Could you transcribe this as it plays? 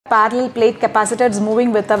parallel plate capacitors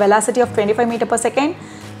moving with a velocity of 25 meter per second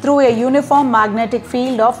through a uniform magnetic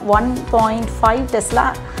field of 1.5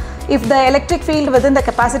 Tesla. If the electric field within the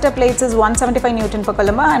capacitor plates is 175 Newton per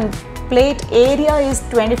Coulomb and plate area is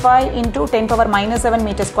 25 into 10 power minus 7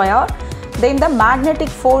 meter square, then the magnetic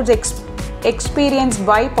force experienced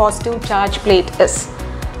by positive charge plate is.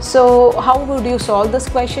 So how would you solve this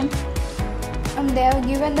question? They have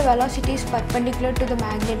given the velocity is perpendicular to the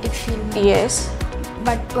magnetic field. Yes.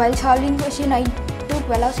 But while solving question, I took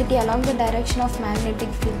velocity along the direction of magnetic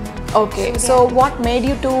field. Okay. So what made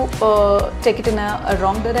you to take it in a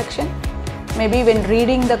wrong direction? Maybe when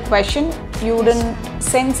reading the question, you didn't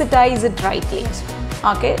sensitize it rightly. Yes.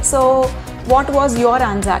 Okay. So what was your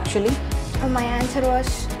answer actually? My answer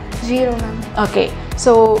was 0, ma'am. Okay.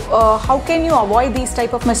 So how can you avoid these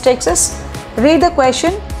type of mistakes is read the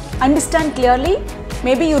question, understand clearly.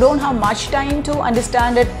 Maybe you don't have much time to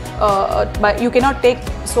understand it, but you cannot take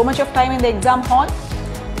so much of time in the exam hall,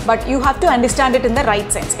 but you have to understand it in the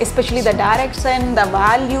right sense, especially the direction, the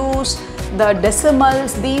values, the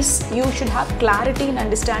decimals. These you should have clarity in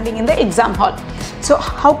understanding in the exam hall. So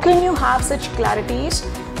how can you have such clarities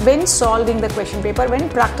when solving the question paper, when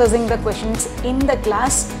practicing the questions in the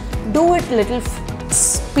class? Do it little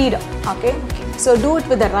speed up. Okay, so do it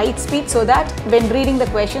with the right speed so that when reading the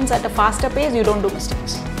questions at a faster pace you don't do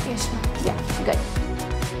mistakes. Yes, ma'am. Yeah, good.